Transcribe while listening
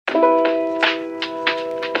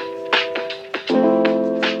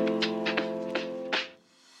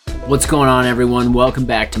What's going on, everyone? Welcome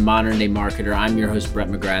back to Modern Day Marketer. I'm your host, Brett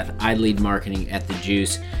McGrath. I lead marketing at The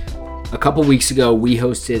Juice. A couple weeks ago, we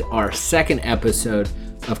hosted our second episode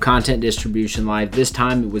of Content Distribution Live. This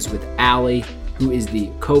time it was with Allie, who is the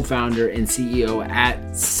co-founder and CEO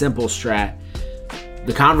at Simple Strat.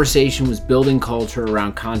 The conversation was building culture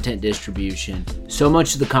around content distribution. So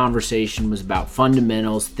much of the conversation was about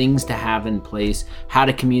fundamentals, things to have in place, how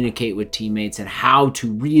to communicate with teammates, and how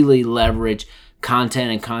to really leverage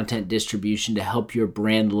content and content distribution to help your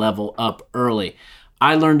brand level up early.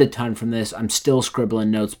 I learned a ton from this. I'm still scribbling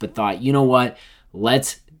notes, but thought, you know what?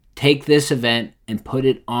 Let's take this event and put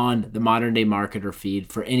it on the Modern Day Marketer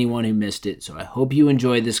feed for anyone who missed it. So I hope you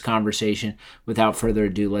enjoyed this conversation. Without further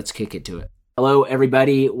ado, let's kick it to it. Hello,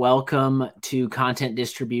 everybody. Welcome to Content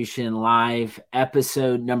Distribution Live,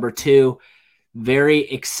 episode number 2. Very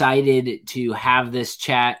excited to have this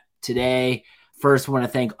chat today. First, I want to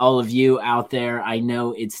thank all of you out there. I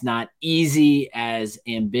know it's not easy as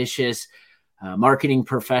ambitious marketing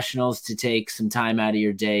professionals to take some time out of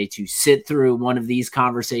your day to sit through one of these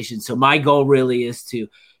conversations. So my goal really is to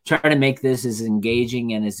try to make this as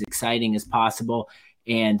engaging and as exciting as possible.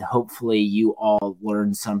 And hopefully you all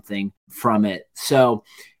learn something from it. So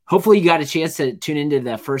hopefully you got a chance to tune into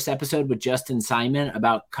the first episode with Justin Simon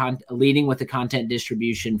about leading with the content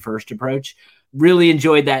distribution first approach. Really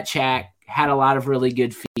enjoyed that chat. Had a lot of really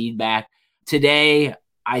good feedback. Today,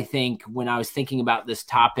 I think when I was thinking about this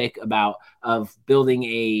topic of building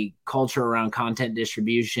a culture around content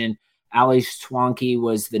distribution, Allie Swanke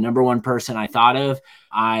was the number one person I thought of.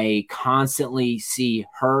 I constantly see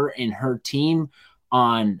her and her team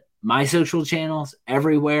on my social channels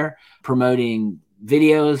everywhere promoting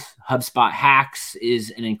videos. HubSpot Hacks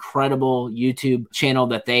is an incredible YouTube channel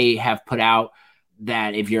that they have put out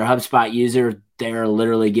that if you're a HubSpot user, they're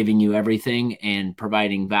literally giving you everything and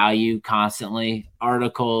providing value constantly,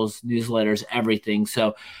 articles, newsletters, everything.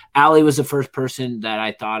 So Allie was the first person that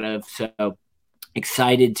I thought of. So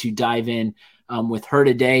excited to dive in with her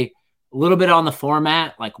today. A little bit on the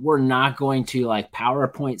format, like we're not going to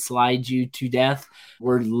PowerPoint slide you to death.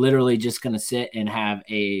 We're literally just going to sit and have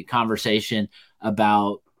a conversation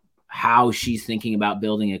about how she's thinking about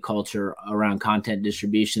building a culture around content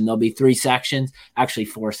distribution. There'll be 3 sections, actually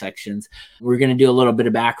 4 sections. We're going to do a little bit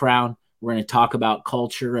of background. We're going to talk about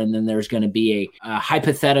culture, and then there's going to be a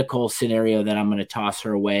hypothetical scenario that I'm going to toss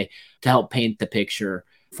her away to help paint the picture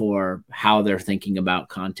for how they're thinking about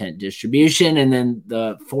content distribution. And then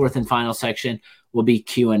the 4th and final section will be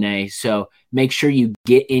Q&A. So make sure you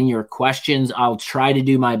get in your questions. I'll try to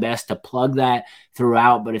do my best to plug that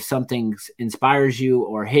throughout, but if something inspires you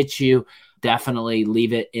or hits you, definitely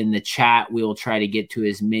leave it in the chat. We will try to get to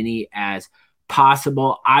as many as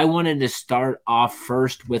possible. I wanted to start off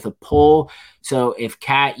first with a poll. So if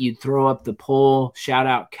Kat, you'd throw up the poll, shout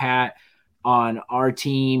out Kat on our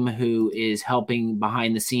team who is helping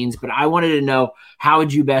behind the scenes. But I wanted to know, how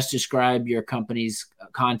would you best describe your company's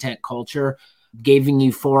content culture? Giving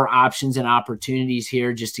you 4 options and opportunities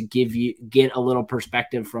here just to get a little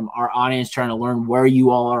perspective from our audience, trying to learn where you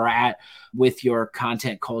all are at with your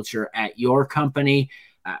content culture at your company.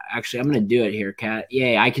 Actually, I'm going to do it here, Kat.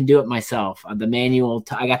 Yay, I can do it myself. The manual,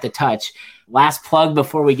 I got the touch. Last plug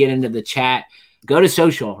before we get into the chat. Go to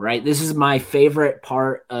social, right? This is my favorite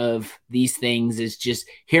part of these things, is just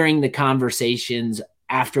hearing the conversations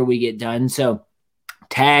after we get done. So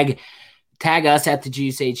tag us at the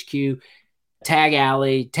Juice HQ, tag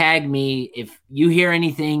Allie, tag me. If you hear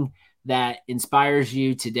anything that inspires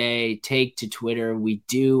you today, take to Twitter. We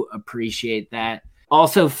do appreciate that.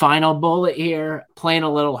 Also, final bullet here, playing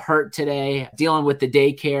a little hurt today, dealing with the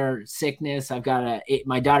daycare sickness. I've got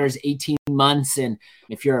my daughter's 18 months, and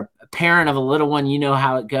if you're a parent of a little one, you know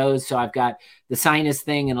how it goes. So I've got the sinus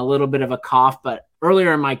thing and a little bit of a cough. But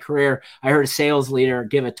earlier in my career, I heard a sales leader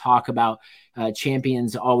give a talk about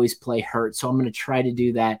champions always play hurt. So I'm going to try to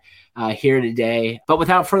do that here today. But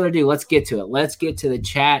without further ado, let's get to it. Let's get to the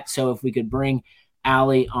chat. So if we could bring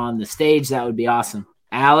Allie on the stage, that would be awesome.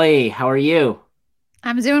 Allie, how are you?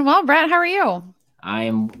 I'm doing well, Brett. How are you? I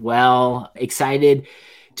am well, excited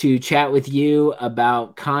to chat with you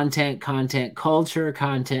about content culture,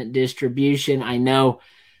 content distribution. I know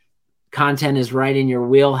content is right in your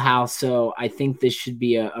wheelhouse, so I think this should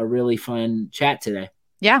be a really fun chat today.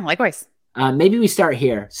 Yeah, likewise. Maybe we start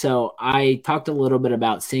here. So I talked a little bit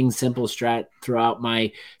about seeing Simple Strat throughout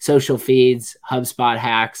my social feeds, HubSpot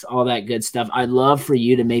Hacks, all that good stuff. I'd love for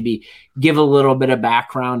you to maybe give a little bit of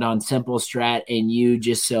background on Simple Strat and you,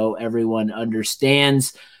 just so everyone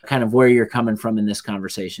understands kind of where you're coming from in this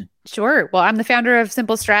conversation. Sure. Well, I'm the founder of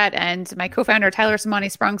Simple Strat, and my co-founder Tyler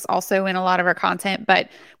Samani Sprunk's also in a lot of our content, but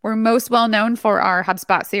we're most well known for our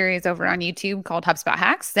HubSpot series over on YouTube called HubSpot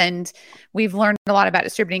Hacks. And we've learned a lot about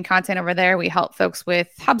distributing content over there. We help folks with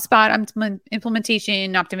HubSpot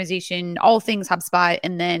implementation, optimization, all things HubSpot.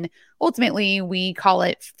 And then ultimately we call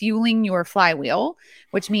it fueling your flywheel,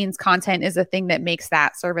 which means content is a thing that makes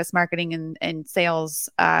that service marketing and sales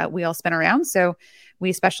wheel spin around. So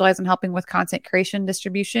we specialize in helping with content creation,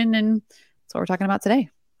 distribution, and that's what we're talking about today.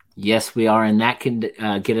 Yes, we are. And that can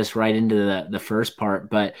get us right into the first part.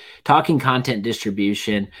 But talking content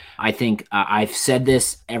distribution, I think I've said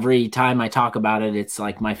this every time I talk about it. It's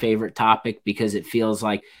like my favorite topic because it feels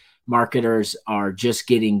like marketers are just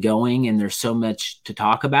getting going and there's so much to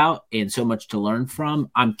talk about and so much to learn from.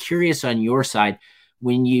 I'm curious on your side,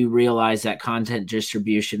 when you realized that content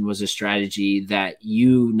distribution was a strategy that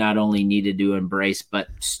you not only needed to embrace, but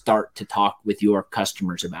start to talk with your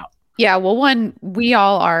customers about? Yeah, well, one, we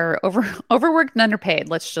all are overworked and underpaid.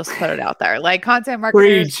 Let's just put it out there. Like content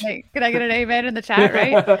marketers, can I get an amen in the chat,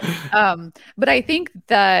 right? But I think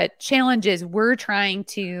the challenge is we're trying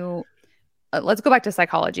to, let's go back to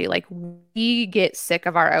psychology. Like we get sick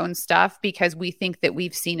of our own stuff because we think that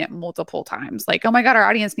we've seen it multiple times. Like, oh my God, our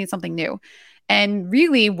audience needs something new. And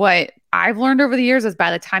really what I've learned over the years is by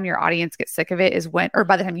the time your audience gets sick of it is when, or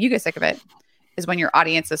by the time you get sick of it is when your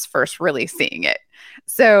audience is first really seeing it.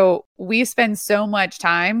 So we spend so much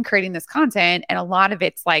time creating this content and a lot of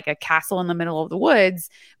it's like a castle in the middle of the woods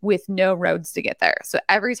with no roads to get there. So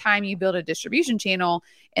every time you build a distribution channel,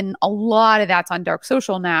 and a lot of that's on dark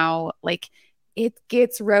social now, like it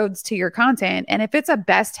gets roads to your content. And if it's a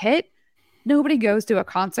best hit, nobody goes to a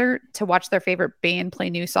concert to watch their favorite band play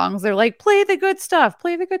new songs. They're like, play the good stuff,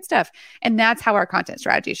 play the good stuff. And that's how our content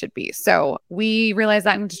strategy should be. So we realized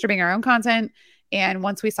that in distributing our own content. And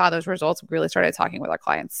once we saw those results, we really started talking with our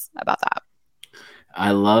clients about that. I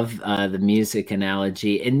love the music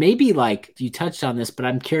analogy. And maybe like you touched on this, but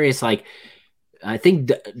I'm curious, like, I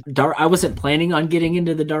think I wasn't planning on getting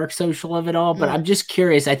into the dark social of it all, but I'm just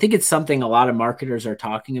curious. I think it's something a lot of marketers are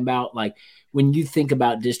talking about. Like when you think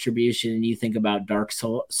about distribution and you think about dark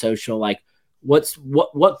social, like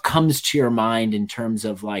what comes to your mind in terms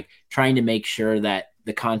of like trying to make sure that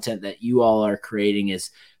the content that you all are creating is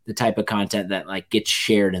the type of content that like gets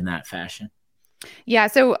shared in that fashion? Yeah.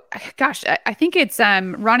 So, gosh, I think it's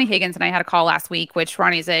Ronnie Higgins and I had a call last week, which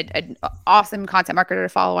Ronnie's an awesome content marketer to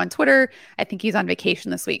follow on Twitter. I think he's on vacation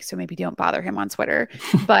this week, so maybe don't bother him on Twitter.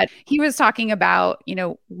 But he was talking about,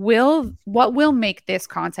 what will make this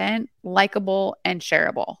content likable and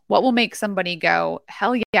shareable? What will make somebody go,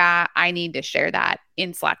 hell yeah, I need to share that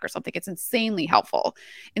in Slack or something? It's insanely helpful.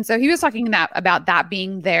 And so he was talking about that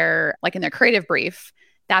being their, like in their creative brief,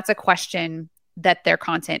 that's a question that their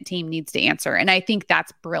content team needs to answer. And I think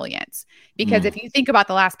that's brilliant because if you think about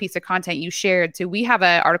the last piece of content you shared, so we have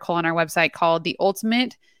an article on our website called The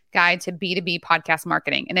Ultimate Guide to B2B Podcast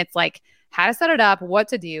Marketing. And it's like how to set it up, what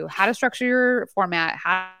to do, how to structure your format,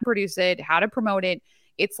 how to produce it, how to promote it.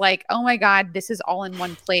 It's like, oh my God, this is all in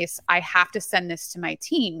one place. I have to send this to my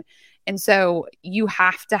team. And so you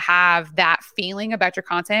have to have that feeling about your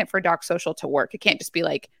content for dark social to work. It can't just be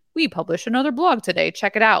like, we published another blog today,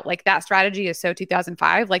 check it out. Like that strategy is so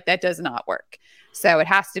 2005, like that does not work. So it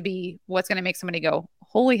has to be what's going to make somebody go,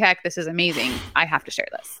 holy heck, this is amazing. I have to share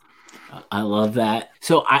this. I love that.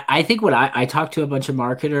 So I think what I talked to a bunch of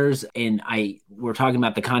marketers and we're talking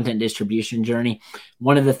about the content distribution journey.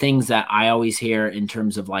 One of the things that I always hear in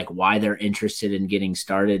terms of like why they're interested in getting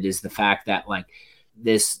started is the fact that like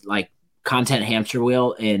this like content hamster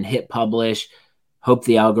wheel and hit publish, hope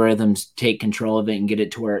the algorithms take control of it and get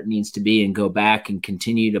it to where it needs to be and go back and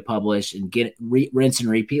continue to publish and get rinse and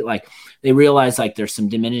repeat. Like they realize like there's some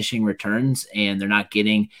diminishing returns and they're not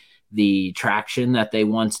getting the traction that they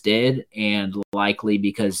once did, and likely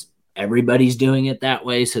because everybody's doing it that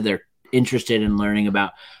way. So they're interested in learning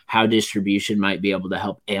about how distribution might be able to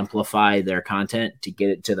help amplify their content to get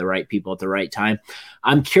it to the right people at the right time.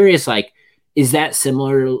 I'm curious, like, is that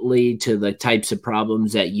similarly to the types of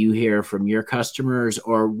problems that you hear from your customers,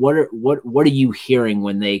 or what are you hearing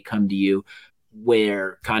when they come to you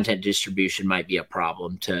where content distribution might be a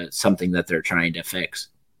problem to something that they're trying to fix?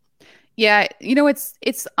 Yeah,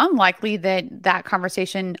 it's unlikely that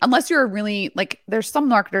conversation, unless you're really like, there's some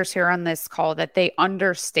marketers here on this call that they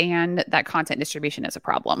understand that content distribution is a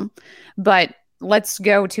problem. But let's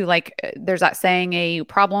go to like, there's that saying, a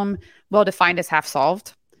problem well defined is half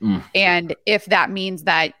solved. And if that means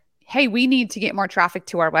that, hey, we need to get more traffic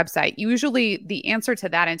to our website, usually the answer to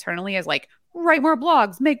that internally is like, write more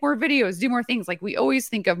blogs, make more videos, do more things. Like we always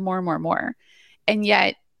think of more and more and more. And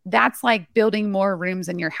yet that's like building more rooms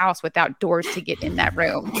in your house without doors to get in that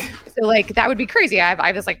room. So like, that would be crazy. I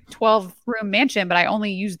have this like 12 room mansion, but I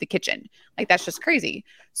only use the kitchen. Like, that's just crazy.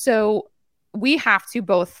 So we have to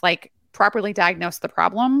both like properly diagnose the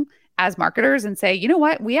problem as marketers and say, you know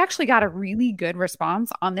what, we actually got a really good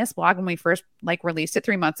response on this blog when we first like released it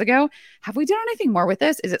 3 months ago. Have we done anything more with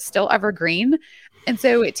this? Is it still evergreen? And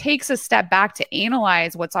so it takes a step back to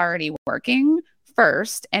analyze what's already working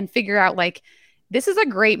first and figure out like, this is a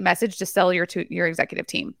great message to sell to your executive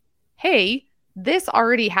team. Hey, this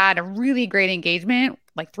already had a really great engagement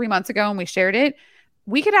like 3 months ago and we shared it.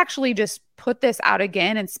 We could actually just put this out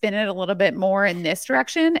again and spin it a little bit more in this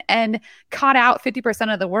direction and cut out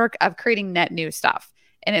 50% of the work of creating net new stuff.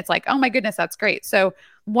 And it's like, oh my goodness, that's great. So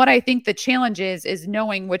what I think the challenge is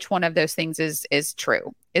knowing which one of those things is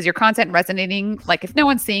true. Is your content resonating? Like, if no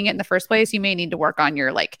one's seeing it in the first place, you may need to work on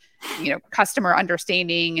your like, customer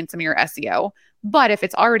understanding and some of your SEO. But if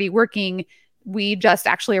it's already working, we just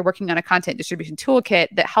actually are working on a content distribution toolkit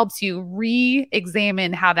that helps you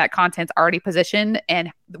re-examine how that content's already positioned.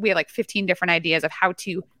 And we have like 15 different ideas of how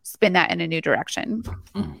to spin that in a new direction.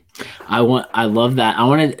 I love that. I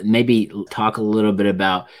want to maybe talk a little bit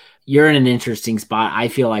about, you're in an interesting spot. I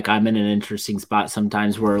feel like I'm in an interesting spot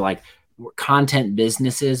sometimes where like we're content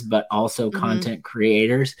businesses, but also content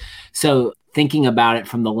creators. So thinking about it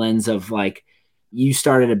from the lens of like, you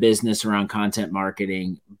started a business around content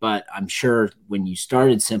marketing, but I'm sure when you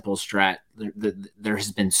started Simple Strat, there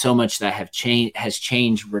has been so much that has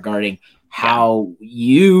changed regarding how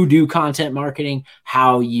you do content marketing,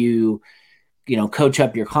 how you coach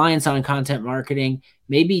up your clients on content marketing.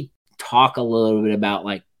 Maybe talk a little bit about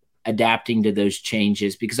like adapting to those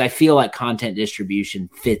changes, because I feel like content distribution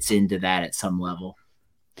fits into that at some level.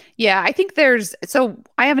 Yeah, I think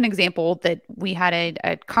I have an example that we had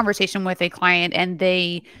a conversation with a client and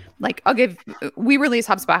they we release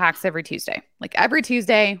HubSpot hacks every Tuesday. Like every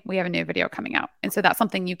Tuesday we have a new video coming out. And so that's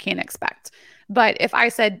something you can't expect. But if I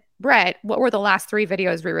said, Brett, what were the last 3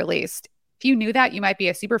 videos we released? If you knew that, you might be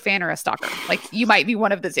a super fan or a stalker. Like you might be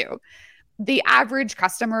one of the two. The average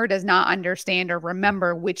customer does not understand or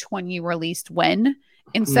remember which one you released when.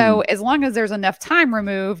 And so as long as there's enough time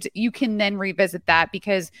removed, you can then revisit that,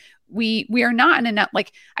 because we are not in enough.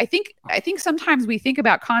 Like, I think sometimes we think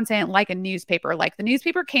about content like a newspaper, like the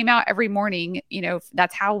newspaper came out every morning,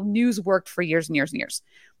 that's how news worked for years and years and years.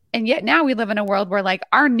 And yet now we live in a world where like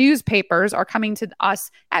our newspapers are coming to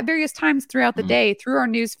us at various times throughout the day through our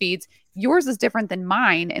news feeds. Yours is different than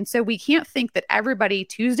mine. And so we can't think that everybody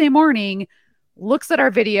Tuesday morning looks at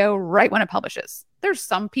our video right when it publishes. There's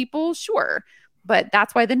some people, sure. But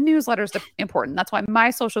that's why the newsletter is important. That's why my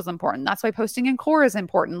social is important. That's why posting in Core is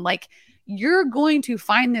important. Like, you're going to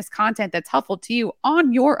find this content that's helpful to you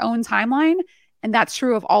on your own timeline. And that's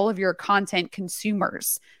true of all of your content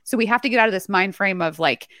consumers. So we have to get out of this mind frame of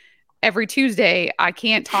like, every Tuesday, I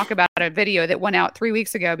can't talk about a video that went out 3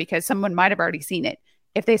 weeks ago because someone might have already seen it.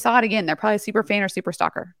 If they saw it again, they're probably a super fan or super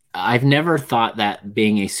stalker. I've never thought that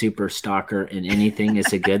being a super stalker in anything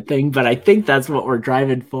is a good thing, but I think that's what we're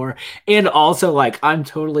driving for. And also, like, I'm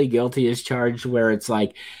totally guilty as charged, where it's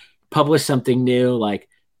like, publish something new, like,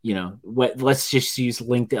 let's just use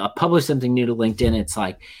LinkedIn, publish something new to LinkedIn. It's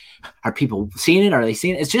like, are people seeing it? Are they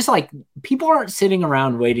seeing it? It's just like, people aren't sitting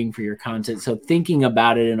around waiting for your content. So thinking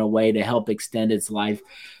about it in a way to help extend its life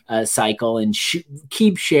cycle and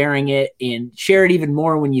keep sharing it, and share it even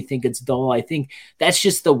more when you think it's dull. I think that's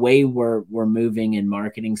just the way we're moving in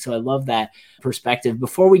marketing. So I love that perspective.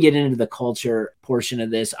 Before we get into the culture portion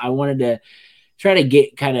of this, I wanted to try to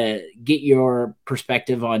get your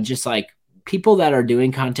perspective on just like people that are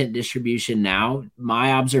doing content distribution now.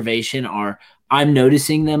 My observation are, I'm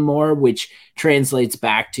noticing them more, which translates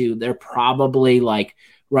back to they're probably like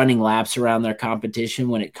running laps around their competition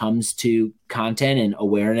when it comes to content and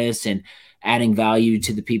awareness and adding value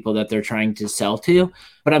to the people that they're trying to sell to.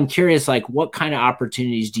 But I'm curious, like, what kind of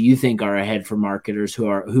opportunities do you think are ahead for marketers who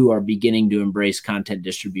are beginning to embrace content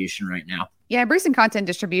distribution right now? Yeah, embracing content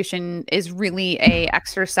distribution is really a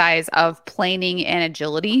exercise of planning and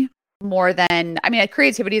agility more than,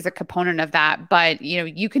 creativity is a component of that, but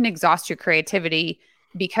you can exhaust your creativity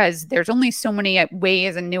because there's only so many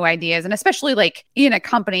ways and new ideas. And especially like in a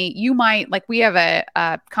company, you might, like, we have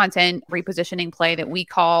a content repositioning play that we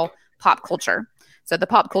call pop culture. So the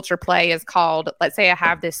pop culture play is called, let's say I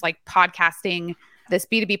have this like podcasting, this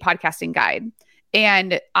B2B podcasting guide,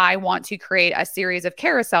 and I want to create a series of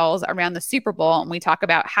carousels around the Super Bowl. And we talk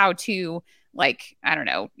about how to like, I don't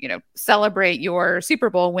know, celebrate your Super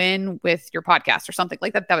Bowl win with your podcast or something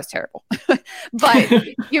like that. That was terrible. But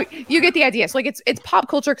you get the idea. So like it's pop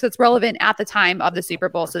culture because it's relevant at the time of the Super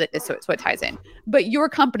Bowl. So it ties in. But your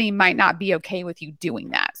company might not be okay with you doing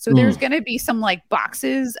that. So there's going to be some like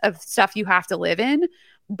boxes of stuff you have to live in.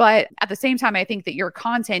 But at the same time, I think that your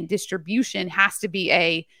content distribution has to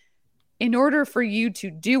be in order for you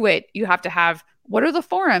to do it, you have to have, what are the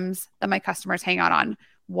forums that my customers hang out on?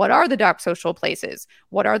 What are the dark social places?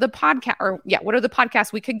 What are the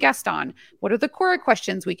podcasts we could guest on? What are the core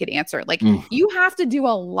questions we could answer? Like you have to do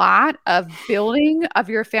a lot of building of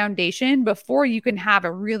your foundation before you can have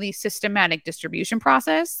a really systematic distribution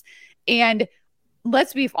process. And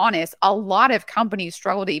let's be honest, a lot of companies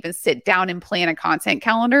struggle to even sit down and plan a content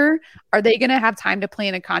calendar. Are they going to have time to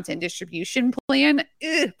plan a content distribution plan?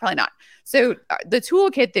 Probably not. So the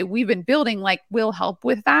toolkit that we've been building will help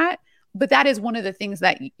with that. But that is one of the things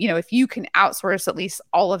that, if you can outsource at least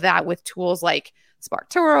all of that with tools like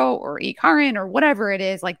SparkToro or eCurrent or whatever it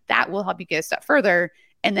is, that will help you get a step further.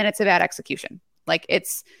 And then it's about execution.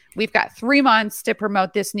 We've got 3 months to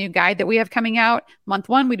promote this new guide that we have coming out. Month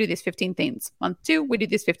 1, we do these 15 things. Month 2, we do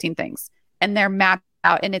these 15 things. And they're mapped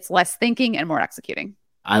out, and it's less thinking and more executing.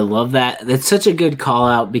 I love that. That's such a good call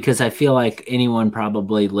out, because I feel like anyone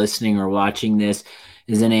probably listening or watching this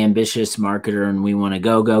is an ambitious marketer and we want to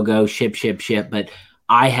go, ship. But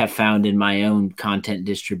I have found in my own content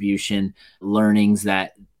distribution learnings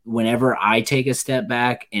that whenever I take a step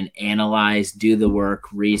back and analyze, do the work,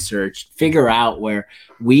 research, figure out where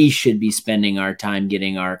we should be spending our time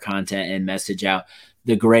getting our content and message out,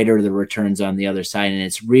 the greater the returns on the other side. And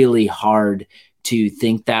it's really hard to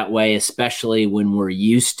think that way, especially when we're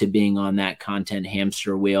used to being on that content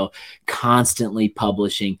hamster wheel, constantly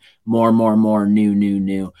publishing more,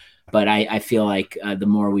 new. But I feel like the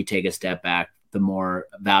more we take a step back, the more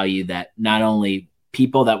value that not only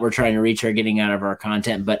people that we're trying to reach are getting out of our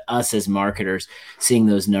content, but us as marketers seeing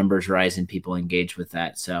those numbers rise and people engage with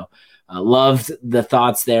that. So loved the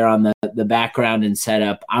thoughts there on the background and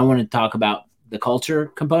setup. I want to talk about the culture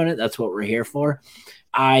component. That's what we're here for.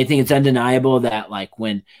 I think it's undeniable that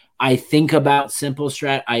when I think about Simple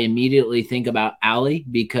Strat, I immediately think about Ali,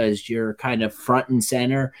 because you're kind of front and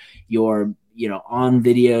center. You're on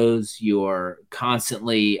videos, you're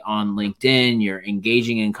constantly on LinkedIn, you're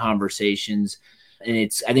engaging in conversations.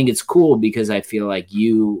 And I think it's cool because I feel like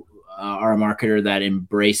you are a marketer that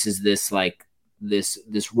embraces this,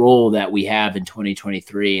 this role that we have in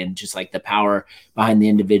 2023 and just the power behind the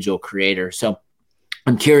individual creator. So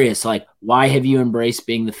I'm curious, why have you embraced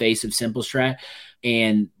being the face of Simple Strat,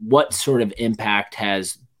 and what sort of impact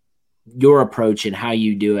has your approach and how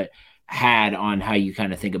you do it had on how you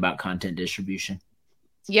kind of think about content distribution?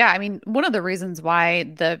 Yeah, I mean, one of the reasons why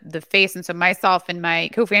the face, and so myself and my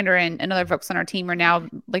co-founder and other folks on our team are now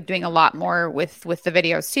doing a lot more with the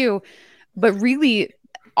videos too, but really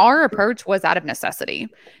our approach was out of necessity.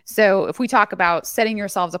 So if we talk about setting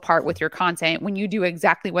yourselves apart with your content, when you do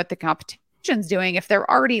exactly what the competition's doing, if they're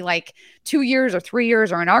already 2 years or 3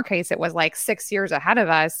 years, or in our case, it was 6 years ahead of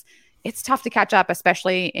us, it's tough to catch up,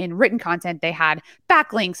 especially in written content. They had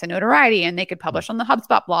backlinks and notoriety, and they could publish on the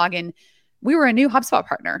HubSpot blog. And we were a new HubSpot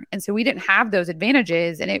partner. And so we didn't have those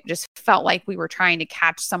advantages. And it just felt like we were trying to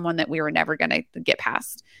catch someone that we were never going to get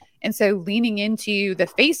past. And so leaning into the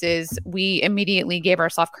faces, we immediately gave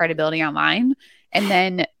ourselves credibility online. And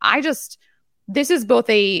then this is both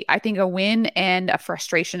I think a win and a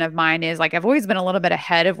frustration of mine is I've always been a little bit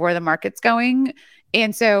ahead of where the market's going.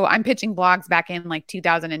 And so I'm pitching blogs back in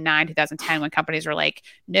 2009, 2010, when companies were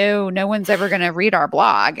no one's ever going to read our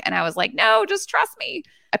blog. And I was no, just trust me.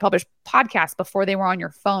 I published podcasts before they were on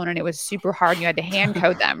your phone, and it was super hard. You had to hand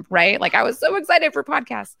code them, right? I was so excited for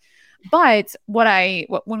podcasts. But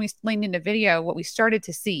when we leaned into video, what we started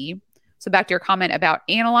to see, so back to your comment about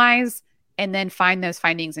analyze and then find those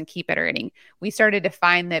findings and keep iterating. We started to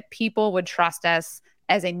find that people would trust us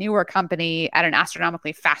as a newer company at an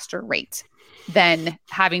astronomically faster rate than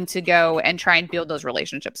having to go and try and build those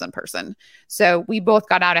relationships in person. So we both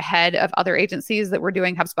got out ahead of other agencies that were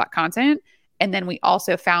doing HubSpot content. And then we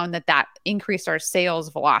also found that increased our sales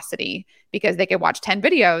velocity because they could watch 10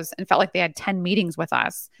 videos and felt like they had 10 meetings with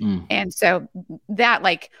us. And so that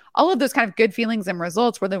all of those kind of good feelings and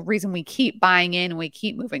results were the reason we keep buying in and we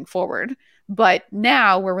keep moving forward. But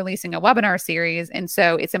now we're releasing a webinar series. And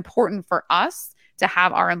so it's important for us to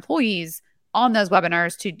have our employees on those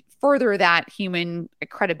webinars to further that human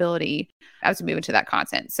credibility as we move into that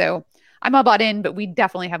content. So I'm all bought in, but we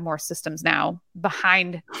definitely have more systems now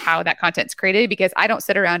behind how that content's created, because I don't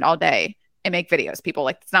sit around all day and make videos. People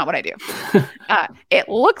it's not what I do. It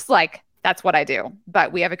looks like that's what I do.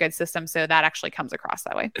 But we have a good system, so that actually comes across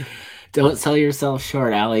that way. Don't sell yourself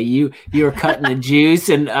short, Allie. You were cutting the juice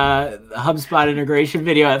and HubSpot integration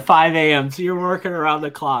video at 5 a.m. So you're working around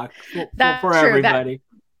the clock for everybody.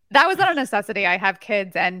 That was not a necessity. I have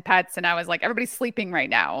kids and pets, and I was like, everybody's sleeping right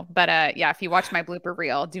now. But yeah, if you watch my blooper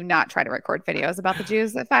reel, do not try to record videos about the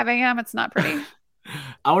Jews at 5 a.m. It's not pretty.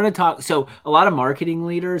 I want to talk. So a lot of marketing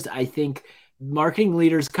leaders, I think marketing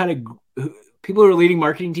leaders people who are leading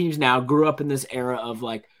marketing teams now grew up in this era of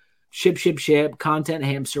like ship, content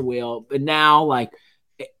hamster wheel. But now like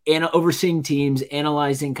overseeing teams,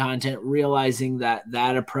 analyzing content, realizing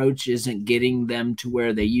that approach isn't getting them to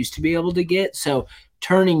where they used to be able to get. So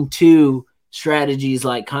turning to strategies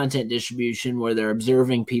like content distribution, where they're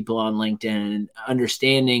observing people on LinkedIn and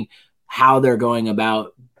understanding how they're going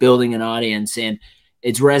about building an audience, and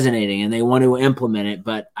it's resonating and they want to implement it,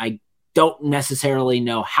 but I don't necessarily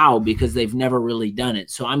know how because they've never really done it.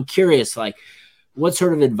 So I'm curious, like, what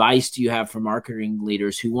sort of advice do you have for marketing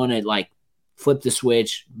leaders who want to like flip the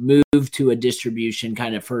switch, move to a distribution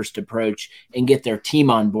kind of first approach and get their team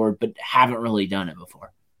on board, but haven't really done it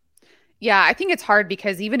before? Yeah, I think it's hard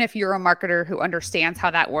because even if you're a marketer who understands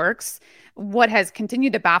how that works, what has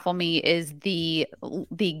continued to baffle me is the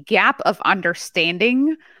gap of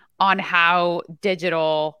understanding on how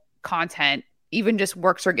digital content even just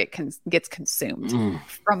works or gets consumed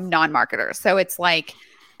from non-marketers. So it's like,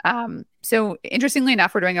 so interestingly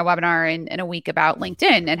enough, we're doing a webinar in a week about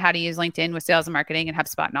LinkedIn and how to use LinkedIn with sales and marketing and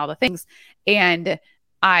HubSpot and all the things. And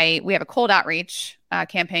we have a cold outreach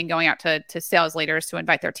campaign going out to sales leaders to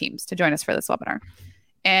invite their teams to join us for this webinar.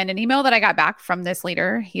 And an email that I got back from this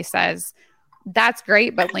leader, he says, "That's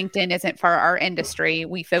great, but LinkedIn isn't for our industry.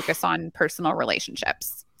 We focus on personal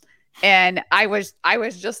relationships." And I was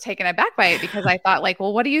just taken aback by it because I thought like,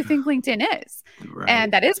 well, what do you think LinkedIn is? Right.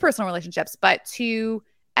 And that is personal relationships. But to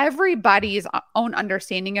everybody's own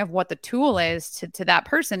understanding of what the tool is to that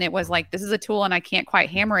person, it was like, this is a tool and I can't quite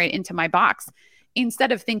hammer it into my box.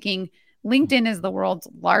 Instead of thinking LinkedIn is the world's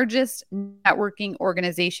largest networking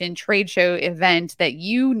organization, trade show event that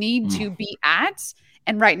you need to be at.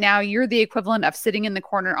 And right now you're the equivalent of sitting in the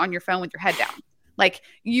corner on your phone with your head down. Like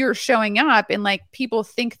you're showing up and like people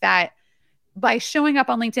think that by showing up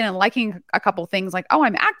on LinkedIn and liking a couple things like, oh,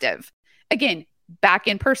 I'm active. Again, back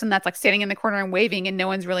in person, that's like standing in the corner and waving and no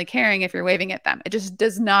one's really caring if you're waving at them. It just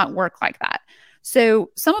does not work like that.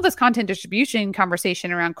 So some of this content distribution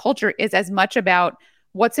conversation around culture is as much about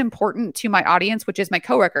what's important to my audience, which is my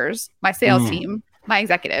coworkers, my sales team, my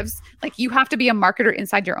executives. Like you have to be a marketer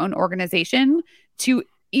inside your own organization to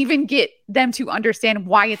even get them to understand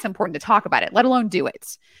why it's important to talk about it, let alone do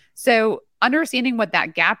it. So understanding what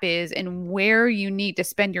that gap is and where you need to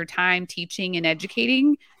spend your time teaching and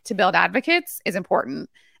educating to build advocates is important.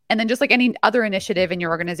 And then just like any other initiative in your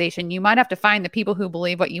organization, you might have to find the people who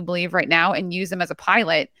believe what you believe right now and use them as a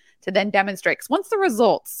pilot to then demonstrate. Because once the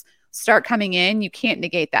results start coming in, you can't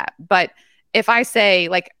negate that. But if I say,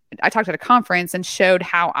 like, I talked at a conference and showed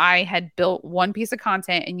how I had built one piece of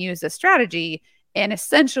content and used a strategy and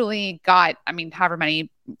essentially got, however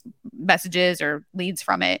many messages or leads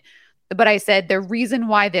from it. But I said, the reason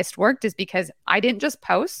why this worked is because I didn't just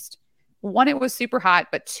post. One, it was super hot,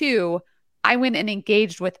 but two, I went and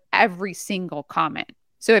engaged with every single comment.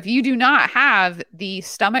 So if you do not have the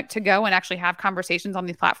stomach to go and actually have conversations on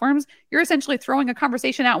these platforms, you're essentially throwing a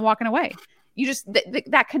conversation out and walking away. You just,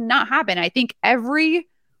 that cannot happen. I think every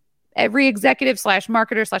executive /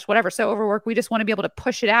 marketer / whatever, so overworked, we just want to be able to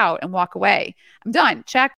push it out and walk away. I'm done.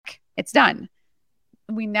 Check. It's done.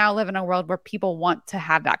 We now live in a world where people want to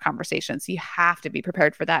have that conversation. So you have to be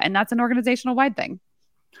prepared for that. And that's an organizational wide thing.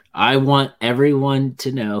 I want everyone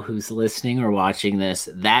to know who's listening or watching this,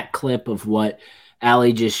 that clip of what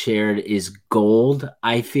Allie just shared is gold.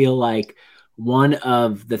 I feel like one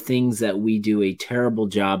of the things that we do a terrible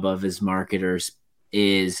job of as marketers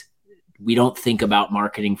is we don't think about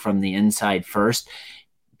marketing from the inside first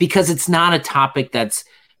because it's not a topic that's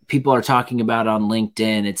people are talking about on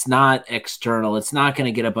LinkedIn. It's not external. It's not going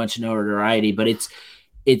to get a bunch of notoriety, but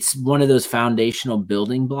it's one of those foundational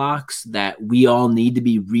building blocks that we all need to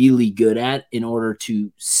be really good at in order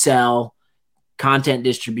to sell content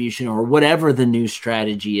distribution or whatever the new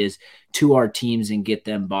strategy is to our teams and get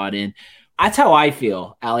them bought in. That's how I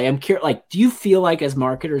feel, Allie. I'm curious, like, do you feel like as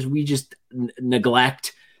marketers, we just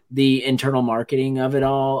neglect the internal marketing of it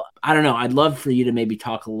all? I don't know. I'd love for you to maybe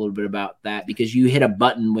talk a little bit about that because you hit a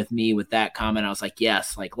button with me with that comment. I was like,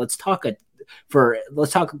 yes, like let's talk for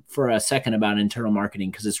a second about internal marketing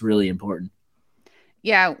because it's really important.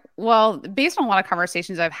 Yeah. Well, based on a lot of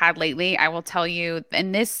conversations I've had lately, I will tell you,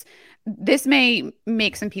 and this may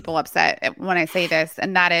make some people upset when I say this,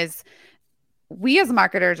 and that is we as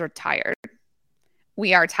marketers are tired.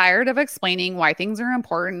 We are tired of explaining why things are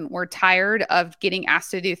important. We're tired of getting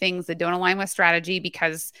asked to do things that don't align with strategy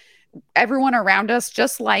because everyone around us,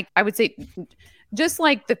 just like I would say, just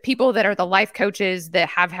like the people that are the life coaches that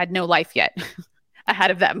have had no life yet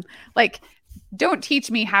ahead of them, like, don't teach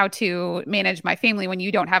me how to manage my family when you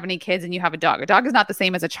don't have any kids and you have a dog. A dog is not the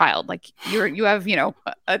same as a child. Like you have,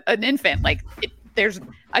 an infant. Like there's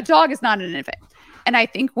a dog is not an infant. And I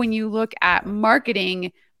think when you look at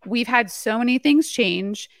marketing, we've had so many things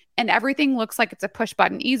change and everything looks like it's a push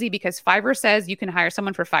button easy because Fiverr says you can hire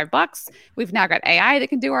someone for $5. We've now got AI that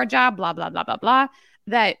can do our job, blah, blah, blah, blah, blah.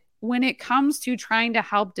 That when it comes to trying to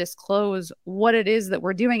help disclose what it is that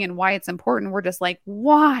we're doing and why it's important, we're just like,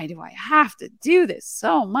 why do I have to do this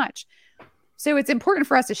so much? So it's important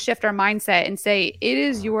for us to shift our mindset and say, it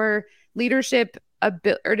is your leadership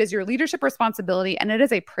it is your leadership responsibility, and it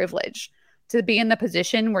is a privilege to be in the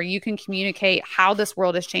position where you can communicate how this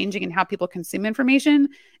world is changing and how people consume information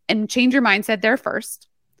and change your mindset there first.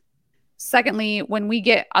 Secondly, when we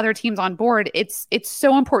get other teams on board, it's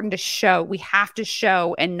so important to show. We have to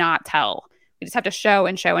show and not tell. We just have to show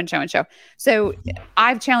and show and show and show. So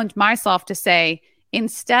I've challenged myself to say,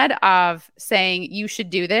 instead of saying you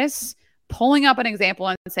should do this, pulling up an example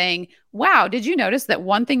and saying, wow, did you notice that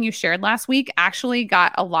one thing you shared last week actually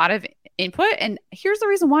got a lot of input? And here's the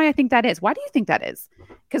reason why I think that is. Why do you think that is?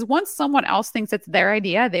 Because once someone else thinks it's their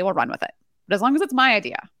idea, they will run with it. But as long as it's my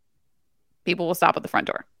idea, people will stop at the front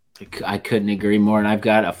door. I couldn't agree more. And I've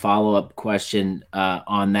got a follow-up question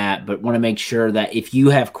on that, but want to make sure that if you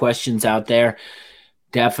have questions out there,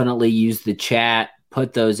 definitely use the chat,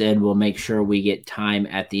 put those in. We'll make sure we get time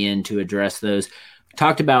at the end to address those. We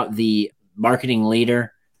talked about the marketing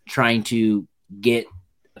leader trying to get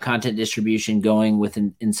content distribution going with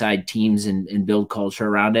inside teams and build culture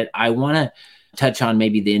around it. I want to touch on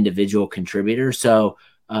maybe the individual contributor. So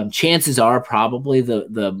chances are probably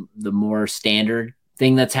the more standard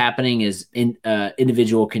thing that's happening is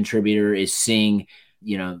individual contributor is seeing,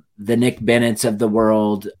 the Nick Bennett's of the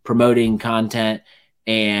world promoting content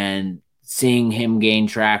and seeing him gain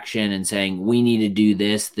traction and saying, we need to do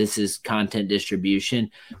this. This is content distribution.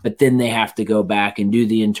 But then they have to go back and do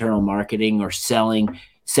the internal marketing or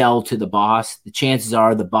sell to the boss. The chances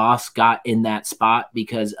are the boss got in that spot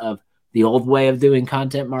because of the old way of doing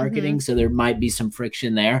content marketing. Mm-hmm. So there might be some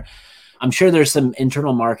friction there. I'm sure there's some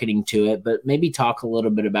internal marketing to it, but maybe talk a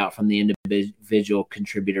little bit about from the individual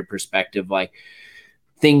contributor perspective, like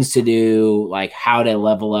things to do, like how to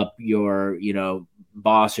level up your,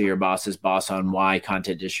 boss or your boss's boss on why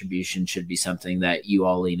content distribution should be something that you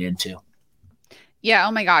all lean into. Yeah.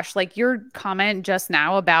 Oh my gosh. Like your comment just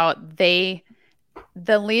now about the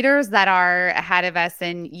leaders that are ahead of us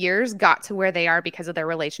in years got to where they are because of their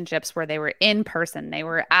relationships, where they were in person, they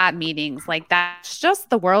were at meetings. Like that's just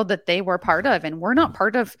the world that they were part of. And we're still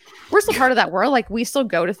part of that world. Like we still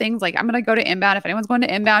go to things like I'm going to go to Inbound. If anyone's going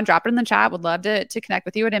to Inbound, drop it in the chat. Would love to connect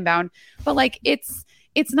with you at Inbound. But like,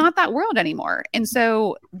 it's not that world anymore. And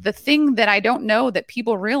so the thing that I don't know that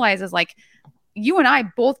people realize is like, you and I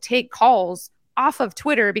both take calls off of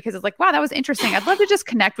Twitter because it's like, wow, that was interesting. I'd love to just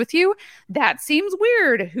connect with you. That seems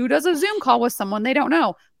weird. Who does a Zoom call with someone they don't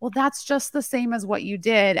know? Well, that's just the same as what you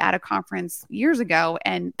did at a conference years ago.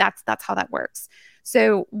 And that's how that works.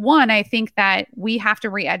 So one, I think that we have to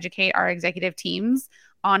re-educate our executive teams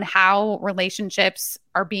on how relationships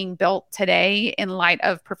are being built today in light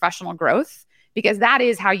of professional growth, because that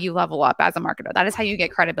is how you level up as a marketer. That is how you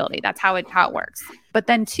get credibility. That's how it works. But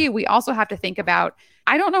then two, we also have to think about,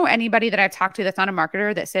 I don't know anybody that I've talked to that's not a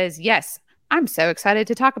marketer that says, yes, I'm so excited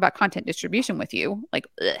to talk about content distribution with you. Like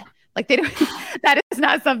they don't, that is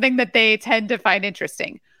not something that they tend to find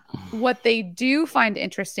interesting. What they do find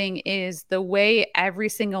interesting is the way every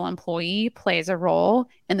single employee plays a role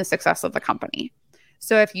in the success of the company.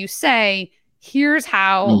 So if you say, here's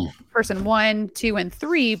how person 1, 2, and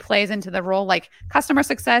 3 plays into the role, like customer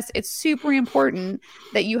success, it's super important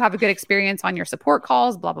that you have a good experience on your support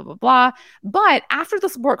calls, blah, blah, blah, blah. But after the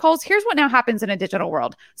support calls, here's what now happens in a digital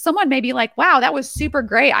world. Someone may be like, wow, that was super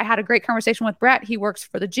great. I had a great conversation with Brett. He works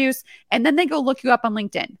for the Juice. And then they go look you up on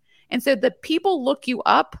LinkedIn. And so the people look you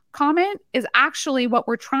up comment is actually what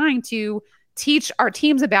we're trying to teach our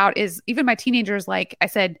teams about. Is even my teenagers, like I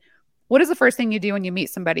said, what is the first thing you do when you meet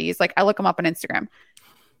somebody? It's like, I look them up on Instagram.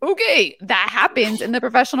 Okay, that happens in the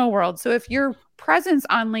professional world. So if your presence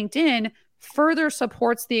on LinkedIn further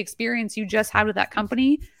supports the experience you just had with that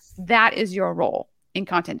company, that is your role in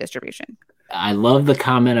content distribution. I love the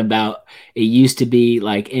comment about it used to be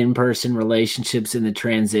like in-person relationships in the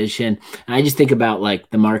transition. And I just think about like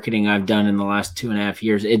the marketing I've done in the last 2.5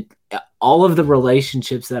 years. All of the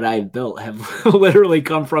relationships that I've built have literally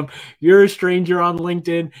come from you're a stranger on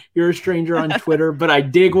LinkedIn, you're a stranger on Twitter, but I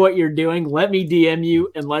dig what you're doing. Let me DM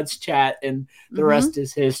you and let's chat. And the rest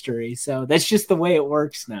is history. So that's just the way it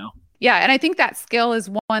works now. Yeah. And I think that skill is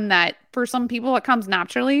one that for some people it comes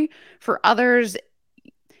naturally. For others,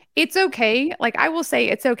 it's okay. Like I will say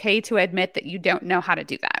it's okay to admit that you don't know how to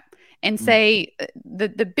do that and say the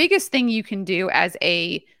biggest thing you can do as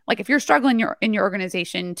like if you're struggling in your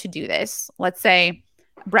organization to do this, let's say,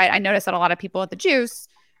 Brett, I noticed that a lot of people at the Juice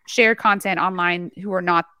share content online who are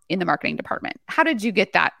not in the marketing department. How did you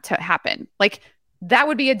get that to happen? Like that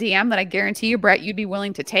would be a DM that I guarantee you, Brett, you'd be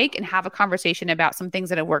willing to take and have a conversation about some things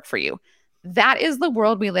that have worked for you. That is the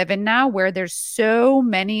world we live in now, where there's so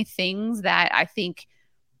many things that I think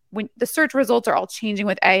when the search results are all changing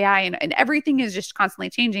with AI and everything is just constantly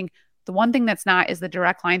changing. The one thing that's not is the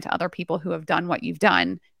direct line to other people who have done what you've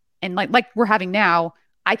done. And like we're having now,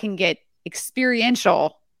 I can get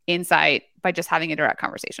experiential insight by just having a direct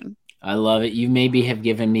conversation. I love it. You maybe have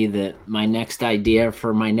given me my next idea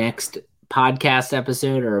for my next podcast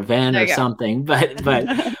episode or event or something, but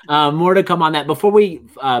more to come on that. Before we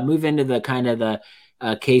move into the kind of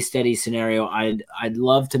the case study scenario, I'd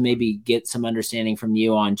love to maybe get some understanding from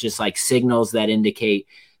you on just like signals that indicate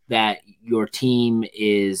that your team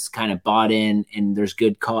is kind of bought in and there's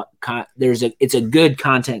good it's a good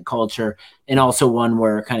content culture, and also one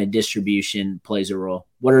where kind of distribution plays a role.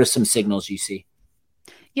 What are some signals you see?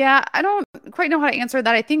 Yeah, I don't quite know how to answer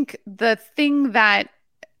that. I think the thing that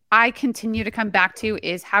I continue to come back to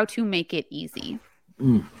is how to make it easy.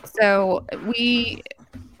 So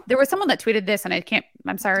there was someone that tweeted this, and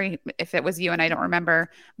I'm sorry if it was you and I don't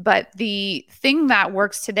remember, but the thing that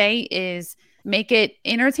works today is make it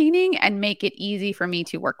entertaining and make it easy for me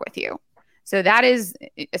to work with you. So that is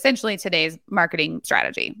essentially today's marketing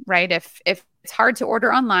strategy, right? If it's hard to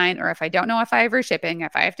order online, or if I don't know if I have free shipping,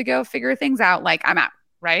 if I have to go figure things out, like I'm out,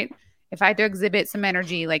 right? If I have to exhibit some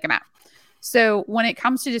energy, like I'm out. So when it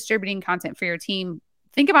comes to distributing content for your team,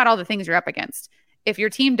 think about all the things you're up against. If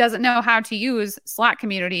your team doesn't know how to use Slack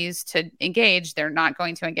communities to engage, they're not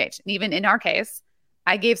going to engage. And even in our case,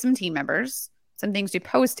 I gave some team members some things to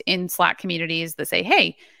post in Slack communities that say,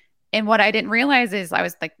 hey, and what I didn't realize is I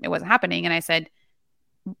was like, it wasn't happening. And I said,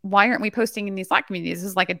 why aren't we posting in these Slack communities? This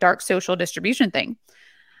is like a dark social distribution thing.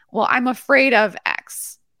 Well, I'm afraid of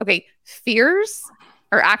X. Okay, fears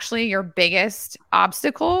are actually your biggest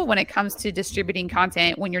obstacle when it comes to distributing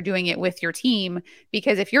content when you're doing it with your team.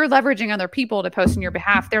 Because if you're leveraging other people to post on your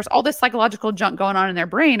behalf, there's all this psychological junk going on in their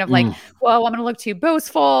brain of like, well, I'm going to look too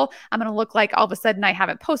boastful. I'm going to look like all of a sudden I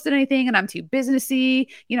haven't posted anything and I'm too businessy.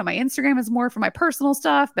 You know, my Instagram is more for my personal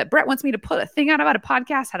stuff, but Brett wants me to put a thing out about a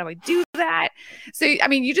podcast. How do I do that? So, I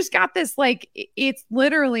mean, you just got this, like, it's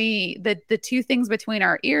literally the two things between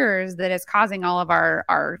our ears that is causing all of our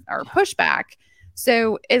pushback.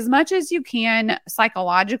 So as much as you can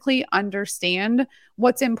psychologically understand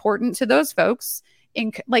what's important to those folks,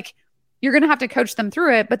 like you're going to have to coach them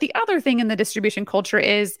through it. But the other thing in the distribution culture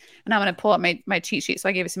is, and I'm going to pull up my cheat sheet. So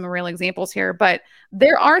I gave you some real examples here, but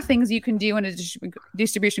there are things you can do in a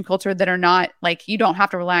distribution culture that are not like, you don't have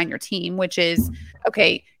to rely on your team, which is,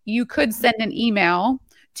 okay, you could send an email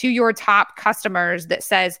to your top customers that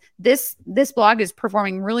says, this blog is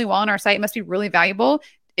performing really well on our site. It must be really valuable.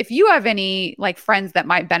 If you have any like friends that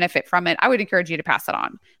might benefit from it, I would encourage you to pass it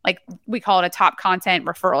on. Like we call it a top content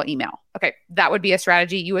referral email. Okay. That would be a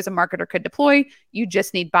strategy you as a marketer could deploy. You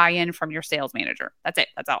just need buy-in from your sales manager. That's it.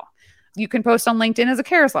 That's all. You can post on LinkedIn as a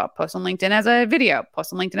carousel, post on LinkedIn as a video,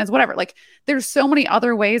 post on LinkedIn as whatever. Like there's so many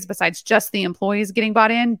other ways besides just the employees getting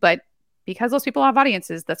bought in, but because those people have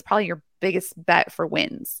audiences, that's probably your biggest bet for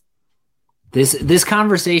wins. This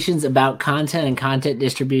conversation's about content and content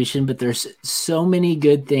distribution, but there's so many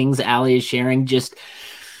good things Ali is sharing just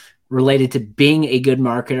related to being a good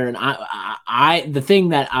marketer. And I the thing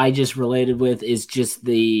that I just related with is just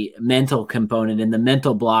the mental component and the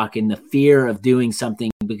mental block and the fear of doing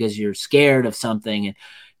something because you're scared of something. And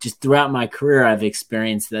just throughout my career, I've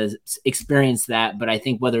experienced that. But I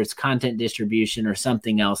think whether it's content distribution or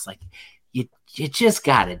something else, like you just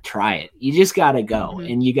got to try it. You just got to go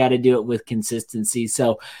and you got to do it with consistency.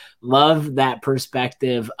 So love that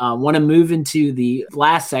perspective. Want to move into the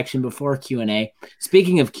last section before Q&A.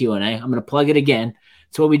 Speaking of Q&A, I'm going to plug it again.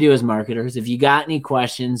 It's what we do as marketers. If you got any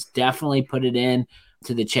questions, definitely put it in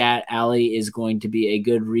to the chat. Ali is going to be a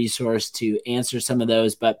good resource to answer some of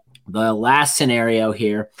those. But the last scenario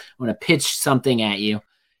here, I want to pitch something at you.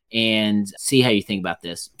 and see how you think about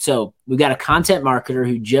this. So we've got a content marketer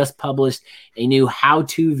who just published a new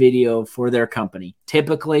how-to video for their company.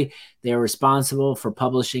 Typically, they're responsible for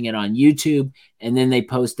publishing it on YouTube, and then they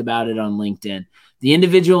post about it on LinkedIn. The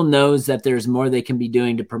individual knows that there's more they can be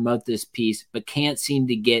doing to promote this piece, but can't seem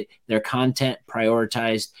to get their content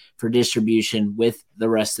prioritized for distribution with the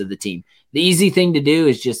rest of the team. The easy thing to do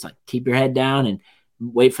is just like keep your head down and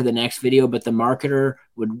wait for the next video, but the marketer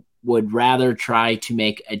would rather try to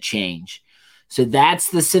make a change. So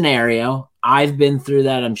that's the scenario. I've been through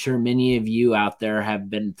that. I'm sure many of you out there have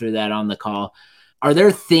been through that on the call. Are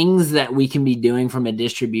there things that we can be doing from a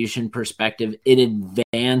distribution perspective in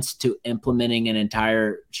advance to implementing an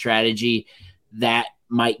entire strategy that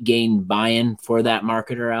might gain buy-in for that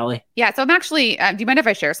marketer, Allie? Yeah. So I'm actually, do you mind if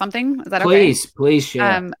I share something? Is that okay? Please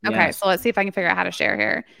share. Okay. Yes. So let's see if I can figure out how to share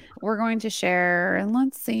here. We're going to share, and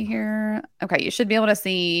let's see here. Okay. You should be able to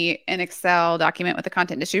see an Excel document with a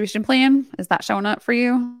content distribution plan. Is that showing up for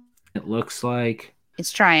you? It looks like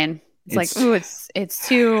it's trying. It's like, ooh, it's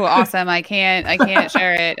too awesome. I can't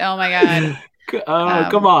share it. Oh my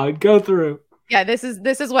God. Come on, go through. Yeah, this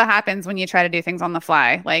is what happens when you try to do things on the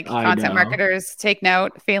fly. Like content marketers, take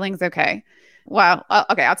note. Failing's okay. Well,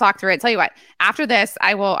 okay, I'll talk through it. Tell you what, after this,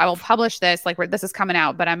 I will publish this like where this is coming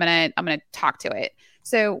out, but I'm gonna talk to it.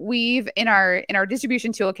 So we've in our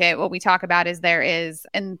distribution toolkit, what we talk about is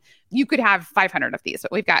and you could have 500 of these,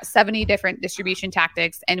 but we've got 70 different distribution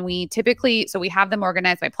tactics, and we have them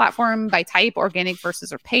organized by platform, by type, organic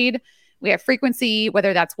versus or paid. We have frequency,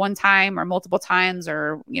 whether that's one time or multiple times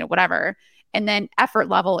or whatever. And then effort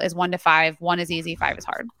level is 1 to 5. 1 is easy, 5 is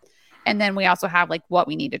hard. And then we also have like what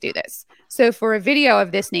we need to do this. So for a video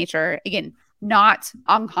of this nature, again, not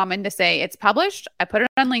uncommon to say it's published, I put it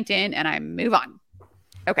on LinkedIn and I move on.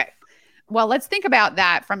 Okay. Well, let's think about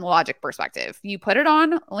that from the logic perspective. You put it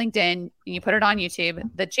on LinkedIn, you put it on YouTube,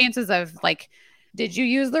 the chances of like, did you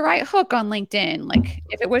use the right hook on LinkedIn? Like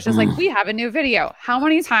if it was just like, we have a new video, how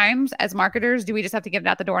many times as marketers do we just have to get it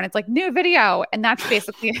out the door and it's like new video? And that's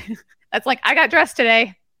basically, that's like, I got dressed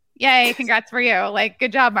today. Yay. Congrats for you. Like,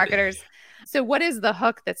 good job, marketers. So what is the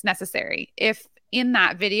hook that's necessary? If in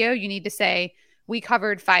that video, you need to say, we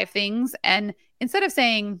covered 5 things. And instead of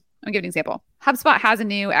saying, I'll give you an example. HubSpot has a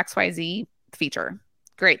new XYZ feature.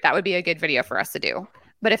 Great. That would be a good video for us to do.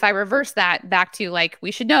 But if I reverse that back to like,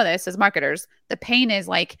 we should know this as marketers, the pain is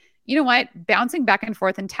like, you know what? Bouncing back and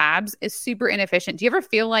forth in tabs is super inefficient. Do you ever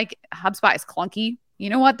feel like HubSpot is clunky?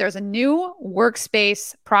 You know what? There's a new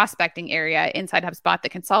workspace prospecting area inside HubSpot that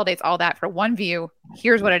consolidates all that for one view.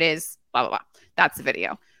 Here's what it is, blah, blah, blah. That's the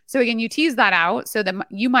video. So again, you tease that out so that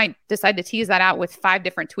you might decide to tease that out with 5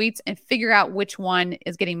 different tweets and figure out which one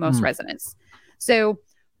is getting most resonance. So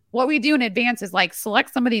what we do in advance is like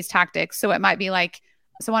select some of these tactics. So it might be like,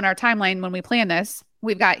 so on our timeline, when we plan this,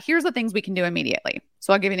 we've got, here's the things we can do immediately.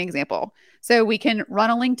 So I'll give you an example. So we can run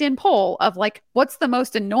a LinkedIn poll of like, what's the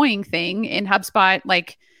most annoying thing in HubSpot,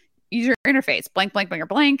 like user interface, blank, blank, blank, or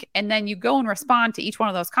blank. And then you go and respond to each one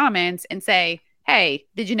of those comments and say, hey,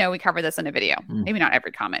 did you know we covered this in a video? Maybe not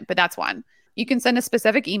every comment, but that's one. You can send a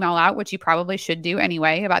specific email out, which you probably should do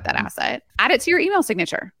anyway about that asset. Add it to your email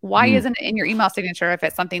signature. Why isn't it in your email signature if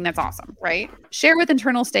it's something that's awesome, right? Share with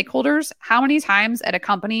internal stakeholders. How many times at a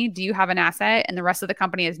company do you have an asset and the rest of the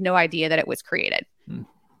company has no idea that it was created?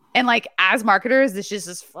 And like as marketers, this just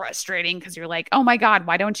is frustrating because you're like, oh my God,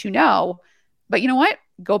 why don't you know? But you know what?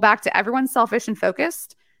 Go back to everyone's selfish and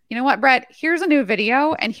focused. You know what, Brett, here's a new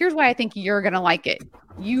video and here's why I think you're going to like it.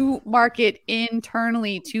 You market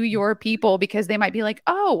internally to your people because they might be like,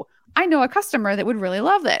 oh, I know a customer that would really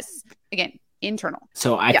love this. Again, internal.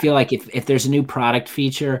 So I feel like if there's a new product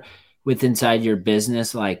feature with inside your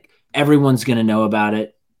business, like everyone's going to know about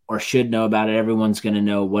it or should know about it. Everyone's going to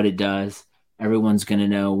know what it does. Everyone's going to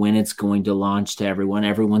know when it's going to launch to everyone.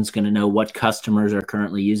 Everyone's going to know what customers are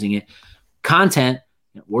currently using it. Content.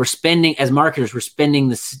 We're spending, as marketers, we're spending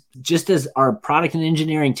this, just as our product and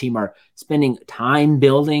engineering team are spending time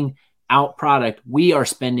building out product, we are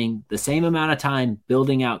spending the same amount of time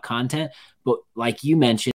building out content. But like you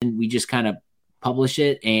mentioned, we just kind of publish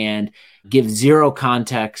it and give zero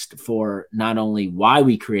context for not only why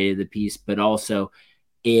we created the piece, but also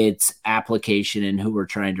its application and who we're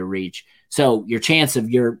trying to reach. So your chance of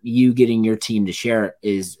you getting your team to share it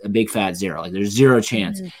is a big fat zero. Like there's zero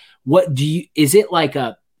chance. What is it like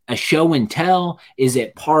a show and tell? Is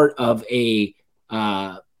it part of a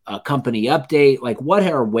company update? Like what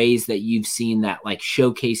are ways that you've seen that like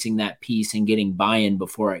showcasing that piece and getting buy-in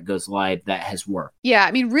before it goes live that has worked? Yeah.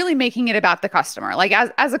 I mean, really making it about the customer. Like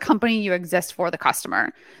as a company, you exist for the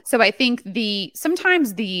customer. So I think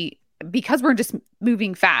because we're just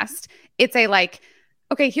moving fast, it's a like,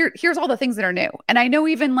 okay, here's all the things that are new. And I know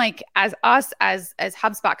even like as us as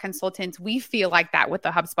HubSpot consultants, we feel like that with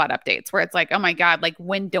the HubSpot updates where it's like, oh my God, like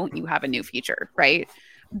when don't you have a new feature, right?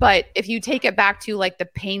 But if you take it back to like the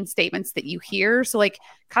pain statements that you hear, so like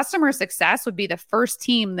customer success would be the first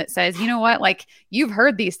team that says, you know what, like you've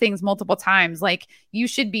heard these things multiple times, like you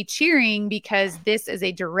should be cheering because this is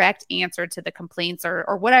a direct answer to the complaints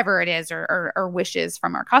or whatever it is or wishes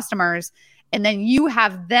from our customers. And then you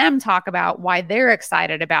have them talk about why they're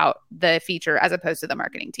excited about the feature as opposed to the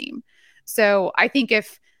marketing team. So I think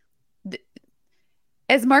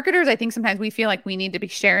as marketers, I think sometimes we feel like we need to be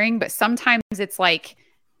sharing, but sometimes it's like,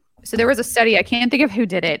 so there was a study, I can't think of who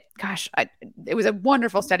did it. Gosh, it was a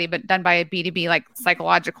wonderful study, but done by a B2B, like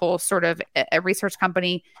psychological sort of a research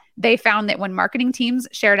company. They found that when marketing teams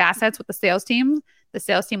shared assets with the sales team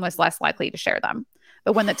was less likely to share them.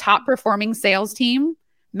 But when the top performing sales team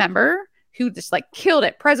member who just like killed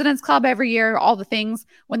it, President's Club every year, all the things,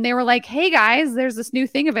 when they were like, hey guys, there's this new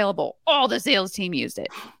thing available, all the sales team used it.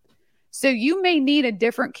 So you may need a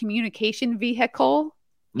different communication vehicle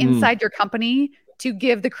inside your company to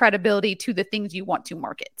give the credibility to the things you want to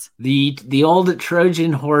market. The old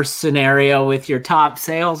Trojan horse scenario with your top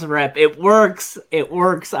sales rep, it works. It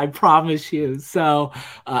works. I promise you. So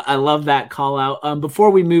I love that call out.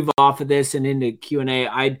 Before we move off of this and into Q&A,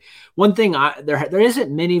 there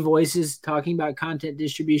isn't many voices talking about content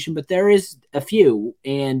distribution, but there is a few.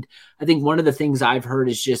 And I think one of the things I've heard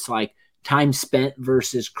is just like time spent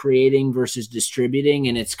versus creating versus distributing.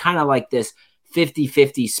 And it's kind of like this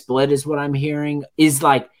 50-50 split is what I'm hearing. Is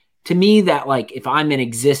like, to me, that like if I'm an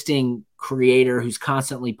existing creator who's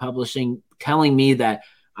constantly publishing, telling me that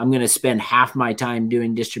I'm going to spend half my time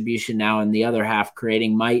doing distribution now and the other half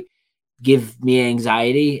creating might give me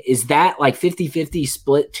anxiety. Is that like 50-50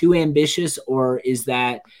 split too ambitious, or is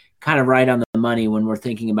that kind of right on the money when we're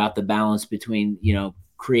thinking about the balance between,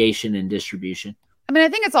 creation and distribution? I mean, I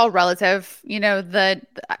think it's all relative.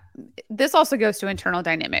 This also goes to internal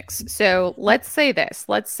dynamics. So let's say,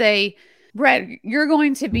 Brett, you're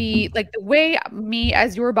going to be like, the way me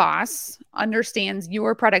as your boss understands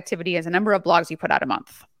your productivity as a number of blogs you put out a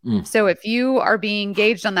month. So if you are being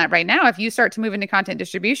engaged on that right now, if you start to move into content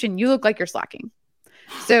distribution, you look like you're slacking.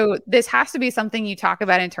 So this has to be something you talk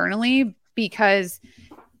about internally, because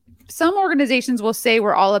some organizations will say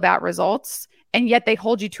we're all about results, and yet they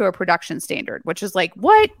hold you to a production standard, which is like,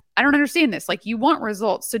 what? I don't understand this. Like, you want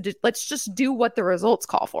results, so let's just do what the results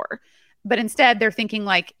call for. But instead, they're thinking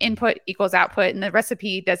like input equals output, and the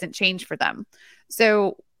recipe doesn't change for them.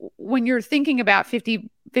 So when you're thinking about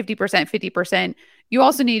 50%, you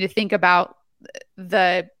also need to think about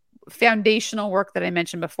the foundational work that I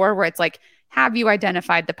mentioned before, where it's like, have you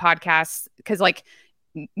identified the podcasts? Because like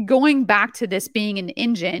going back to this being an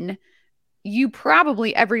engine, you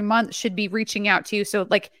probably every month should be reaching out to. So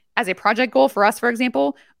like as a project goal for us, for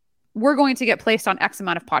example, we're going to get placed on X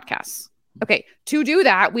amount of podcasts. Okay. To do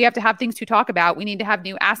that, we have to have things to talk about. We need to have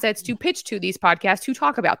new assets to pitch to these podcasts to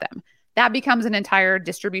talk about them. That becomes an entire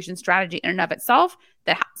distribution strategy in and of itself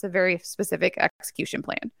that has a very specific execution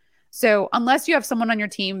plan. So unless you have someone on your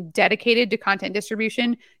team dedicated to content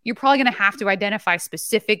distribution, you're probably going to have to identify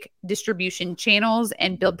specific distribution channels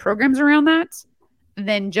and build programs around that,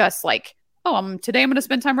 than just like, today I'm going to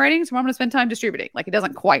spend time writing, tomorrow I'm going to spend time distributing. Like, it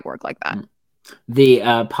doesn't quite work like that. The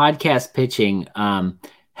podcast pitching,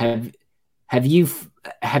 have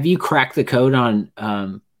you cracked the code on?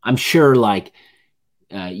 I'm sure like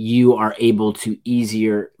you are able to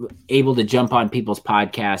jump on people's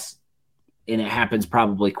podcasts, and it happens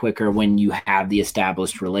probably quicker when you have the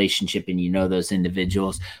established relationship and those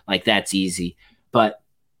individuals. Like, that's easy. But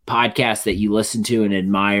podcasts that you listen to and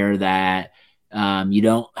admire that you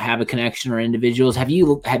don't have a connection, or individuals, have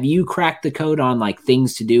you cracked the code on like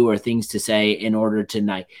things to do or things to say in order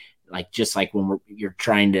to like just like when you're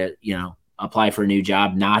trying to apply for a new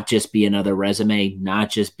job, not just be another resume, not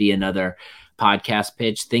just be another podcast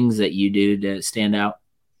pitch, things that you do to stand out?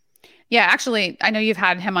 Yeah, actually, I know you've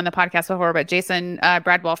had him on the podcast before, but Jason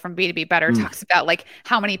Bradwell from B2B Better talks about like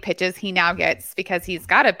how many pitches he now gets because he's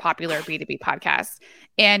got a popular B2B podcast.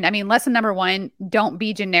 And I mean, lesson number one, don't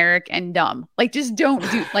be generic and dumb. Like, just don't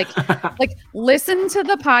do like listen to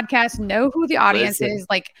the podcast, know who the audience is.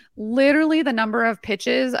 Like, literally the number of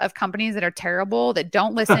pitches of companies that are terrible that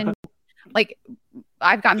don't listen. Like,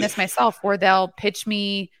 I've gotten this myself where they'll pitch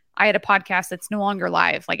me. I had a podcast that's no longer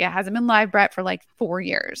live. Like, it hasn't been live, Brett, for like 4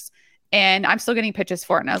 years. And I'm still getting pitches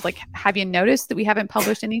for it. And I was like, have you noticed that we haven't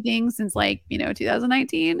published anything since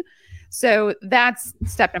 2019? So that's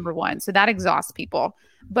step number one. So that exhausts people.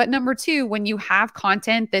 But number two, when you have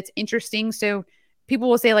content that's interesting, so people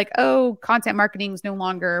will say like, oh, content marketing is no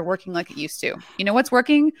longer working like it used to. You know what's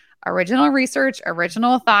working? Original research,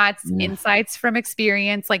 original thoughts, insights from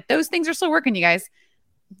experience. Like those things are still working, you guys.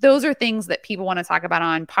 Those are things that people want to talk about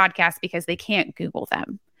on podcasts because they can't Google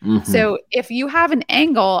them. So if you have an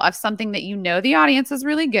angle of something that you know the audience is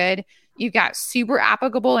really good, you've got super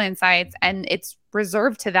applicable insights, and it's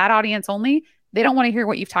reserved to that audience only, they don't want to hear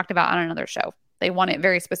what you've talked about on another show. They want it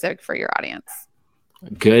very specific for your audience.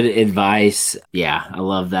 Good advice. Yeah, I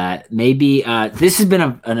love that. Maybe this has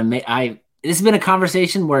been this has been a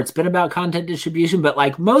conversation where it's been about content distribution, but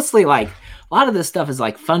like mostly like a lot of this stuff is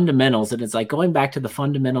like fundamentals, and it's like going back to the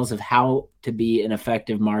fundamentals of how to be an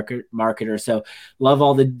effective marketer. So love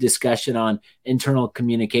all the discussion on internal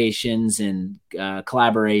communications and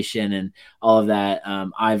collaboration and all of that.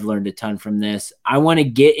 I've learned a ton from this. I want to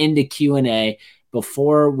get into Q&A.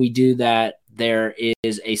 Before we do that, there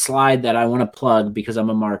is a slide that I want to plug because I'm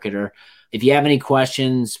a marketer. If you have any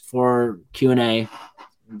questions for Q&A,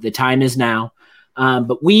 the time is now.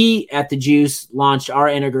 But we at The Juice launched our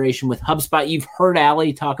integration with HubSpot. You've heard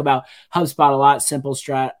Allie talk about HubSpot a lot.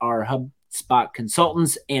 SimpleStrat, our HubSpot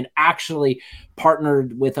consultants, and actually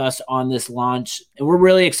partnered with us on this launch. And we're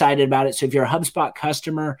really excited about it. So if you're a HubSpot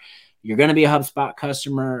customer, you're going to be a HubSpot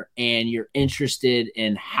customer, and you're interested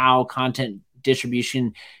in how content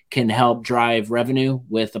distribution can help drive revenue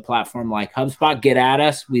with a platform like HubSpot, get at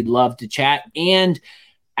us. We'd love to chat. And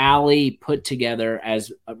Allie put together,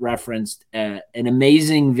 as referenced, an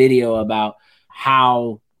amazing video about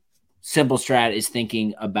how SimpleStrat is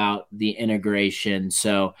thinking about the integration.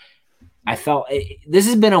 So I felt this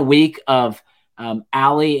has been a week of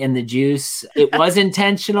Allie and The Juice. It was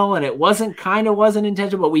intentional, and it wasn't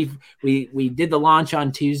intentional, but we did the launch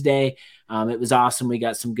on Tuesday. It was awesome. We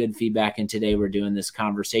got some good feedback, and today we're doing this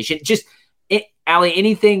conversation. Allie,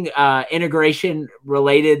 anything integration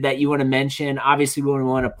related that you want to mention? Obviously, we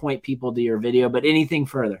want to point people to your video, but anything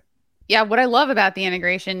further? Yeah, what I love about the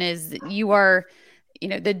integration is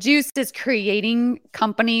The Juice is creating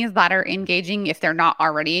companies that are engaging if they're not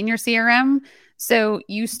already in your CRM. So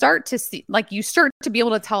you start to be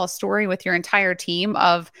able to tell a story with your entire team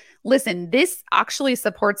of, listen, this actually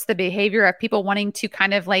supports the behavior of people wanting to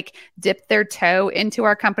kind of like dip their toe into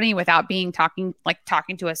our company without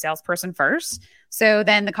talking to a salesperson first. So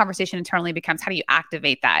then the conversation internally becomes, how do you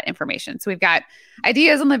activate that information? So we've got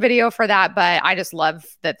ideas on the video for that, but I just love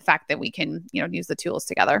the fact that we can, use the tools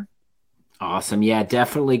together. Awesome. Yeah,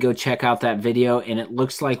 definitely go check out that video. And it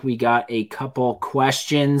looks like we got a couple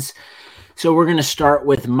questions. So we're going to start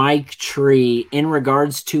with Mike Tree. In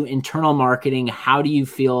regards to internal marketing, how do you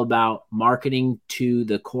feel about marketing to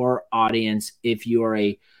the core audience if you are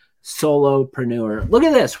a solopreneur? Look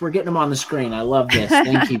at this. We're getting them on the screen. I love this.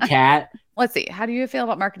 Thank you, Kat. Let's see. How do you feel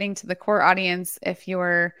about marketing to the core audience if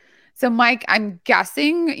you're... So Mike, I'm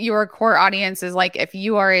guessing your core audience is like, if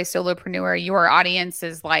you are a solopreneur, your audience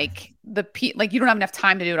is like you don't have enough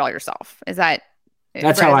time to do it all yourself. Is that...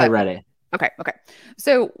 That's right? How I read it. Okay.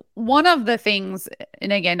 So one of the things,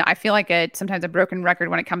 and again, I feel like sometimes a broken record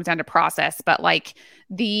when it comes down to process, but like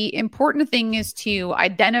the important thing is to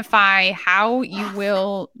identify how you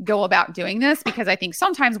will go about doing this, because I think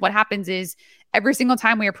sometimes what happens is every single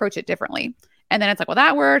time we approach it differently. And then it's like, well,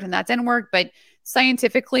 that worked and that didn't work. But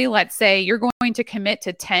scientifically, let's say you're going to commit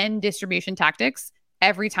to 10 distribution tactics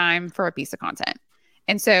every time for a piece of content.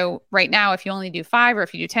 And so right now, if you only do 5, or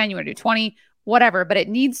if you do 10, you want to do 20, whatever, but it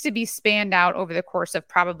needs to be spanned out over the course of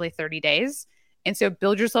probably 30 days. And so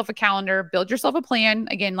build yourself a calendar, build yourself a plan.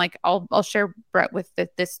 Again, like I'll share Brett with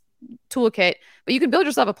this toolkit, but you can build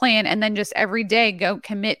yourself a plan and then just every day go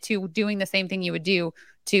commit to doing the same thing you would do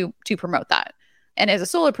to promote that. And as a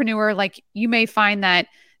solopreneur, like you may find that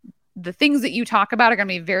the things that you talk about are going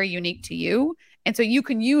to be very unique to you. And so you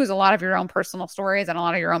can use a lot of your own personal stories and a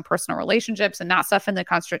lot of your own personal relationships and that stuff in the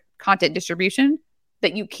content distribution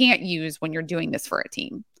that you can't use when you're doing this for a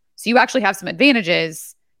team. So you actually have some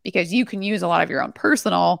advantages because you can use a lot of your own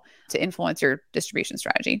personal to influence your distribution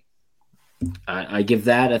strategy. I give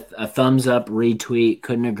that a thumbs up, retweet.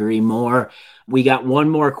 Couldn't agree more. We got one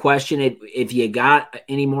more question. If you got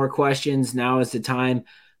any more questions, now is the time.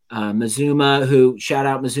 Mazuma, shout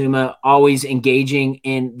out Mazuma, always engaging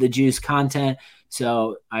in the Juice content.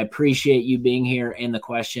 So I appreciate you being here and the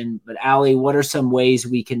question. But Allie, what are some ways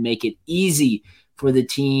we can make it easy for the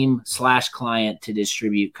team / client to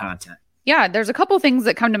distribute content? Yeah, there's a couple things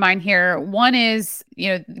that come to mind here. One is,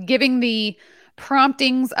 giving the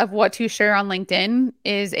promptings of what to share on LinkedIn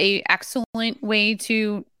is a excellent way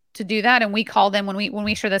to do that. And we call them, when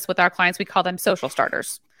we share this with our clients, we call them social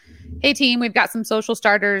starters. Hey team, we've got some social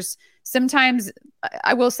starters. Sometimes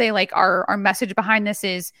I will say like our message behind this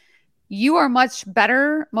is, you are much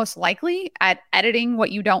better, most likely, at editing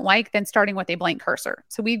what you don't like than starting with a blank cursor.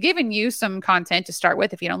 So we've given you some content to start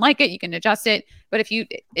with. If you don't like it, you can adjust it. But if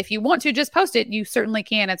you want to just post it, you certainly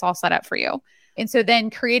can. It's all set up for you. And so then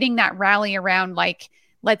creating that rally around, like,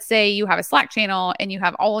 let's say you have a Slack channel and you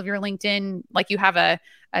have all of your LinkedIn, like you have a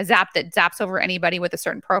zap that zaps over anybody with a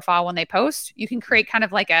certain profile when they post. You can create kind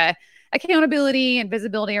of like a accountability and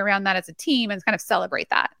visibility around that as a team and kind of celebrate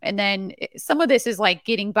that. And then some of this is like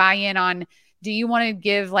getting buy-in on, do you want to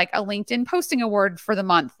give like a LinkedIn posting award for the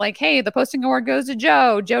month? Like, hey, the posting award goes to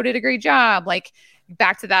Joe. Joe did a great job. Like,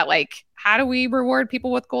 back to that, like, how do we reward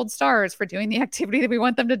people with gold stars for doing the activity that we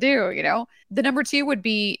want them to do? You know, the number 2 would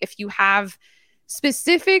be, if you have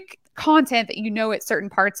specific content that you know at certain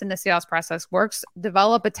parts in the sales process works,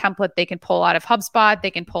 develop a template they can pull out of HubSpot,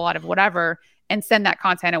 they can pull out of whatever, and send that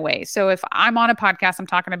content away. So if I'm on a podcast, I'm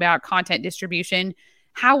talking about content distribution,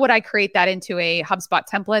 how would I create that into a HubSpot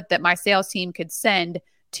template that my sales team could send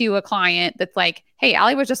to a client that's like, hey,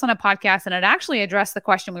 Allie was just on a podcast and it actually addressed the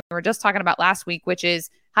question we were just talking about last week, which is,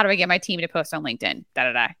 how do I get my team to post on LinkedIn?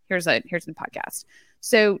 Here's the podcast.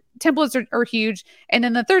 So templates are huge. And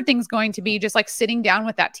then the third thing is going to be just like sitting down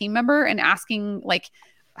with that team member and asking like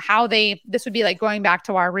this would be like going back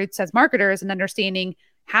to our roots as marketers and understanding,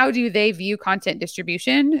 how do they view content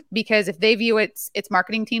distribution? Because if they view it's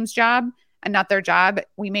marketing team's job and not their job,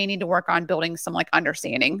 we may need to work on building some like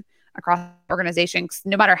understanding across organizations.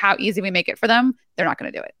 No matter how easy we make it for them, they're not going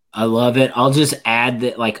to do it. I love it. I'll just add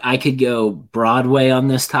that, like, I could go Broadway on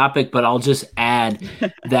this topic, but I'll just add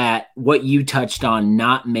that what you touched on,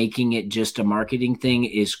 not making it just a marketing thing,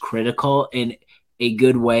 is critical. And a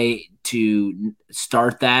good way to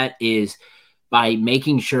start that is by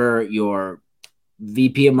making sure your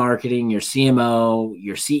VP of marketing, your CMO,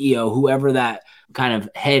 your CEO, whoever that kind of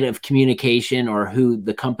head of communication or who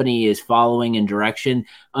the company is following in direction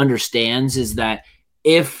understands, is that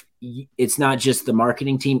if it's not just the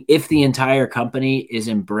marketing team, if the entire company is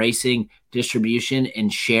embracing distribution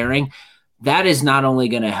and sharing, that is not only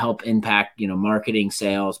going to help impact, marketing,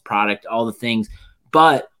 sales, product, all the things,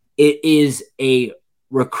 but it is a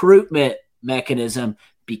recruitment mechanism.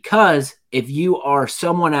 Because if you are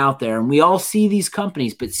someone out there, and we all see these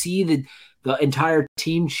companies, but see the entire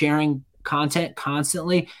team sharing content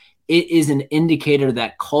constantly, it is an indicator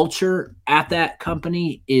that culture at that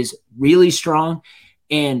company is really strong.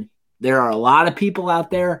 And there are a lot of people out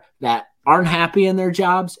there that aren't happy in their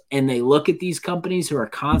jobs, and they look at these companies who are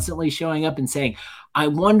constantly showing up and saying, I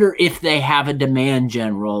wonder if they have a demand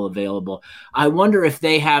gen role available. I wonder if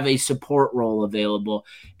they have a support role available,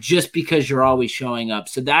 just because you're always showing up.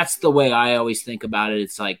 So that's the way I always think about it.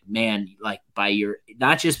 It's like, man, like, by your,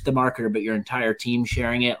 not just the marketer, but your entire team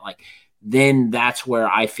sharing it, like, then that's where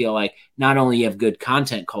I feel like not only you have good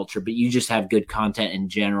content culture, but you just have good content in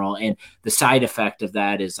general. And the side effect of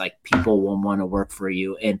that is, like, people will want to work for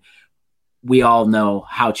you. And we all know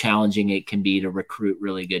how challenging it can be to recruit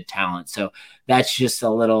really good talent. So that's just a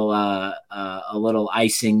little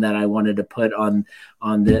icing that I wanted to put on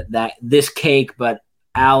this cake. But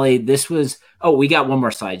Allie, this was, we got one more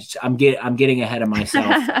slide. I'm getting ahead of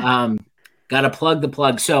myself. Got to plug the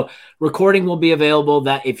plug. So recording will be available,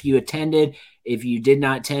 that if you attended, if you did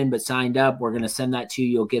not attend but signed up, we're going to send that to you.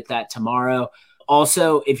 You'll get that tomorrow.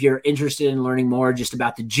 Also, if you're interested in learning more just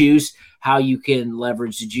about the Juice, how you can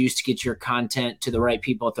leverage the Juice to get your content to the right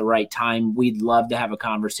people at the right time, we'd love to have a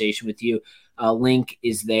conversation with you. A link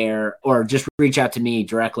is there, or just reach out to me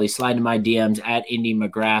directly, slide into my DMs at Indy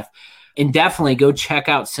McGrath. And definitely go check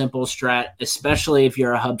out Simple Strat, especially if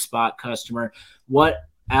you're a HubSpot customer. What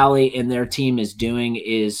Allie and their team is doing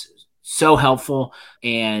is so helpful,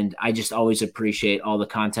 and I just always appreciate all the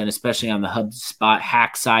content, especially on the HubSpot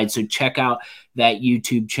hack side. So check out that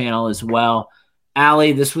YouTube channel as well.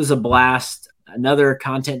 Allie, this was a blast. Another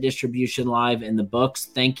Content Distribution Live in the books.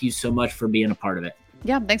 Thank you so much for being a part of it.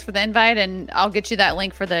 Yeah, thanks for the invite, and I'll get you that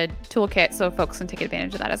link for the toolkit so folks can take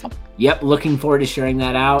advantage of that as well. Yep, looking forward to sharing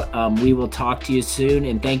that out. We will talk to you soon,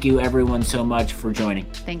 and thank you everyone so much for joining.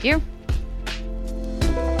 Thank you.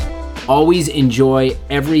 Always enjoy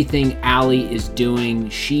everything Allie is doing.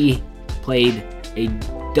 She played a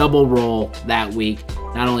double role that week,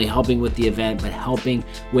 not only helping with the event, but helping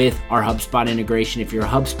with our HubSpot integration. If you're a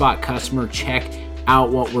HubSpot customer, check out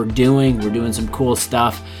what we're doing. We're doing some cool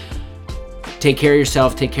stuff. Take care of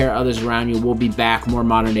yourself, take care of others around you. We'll be back, more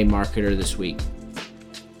Modern Day Marketer this week.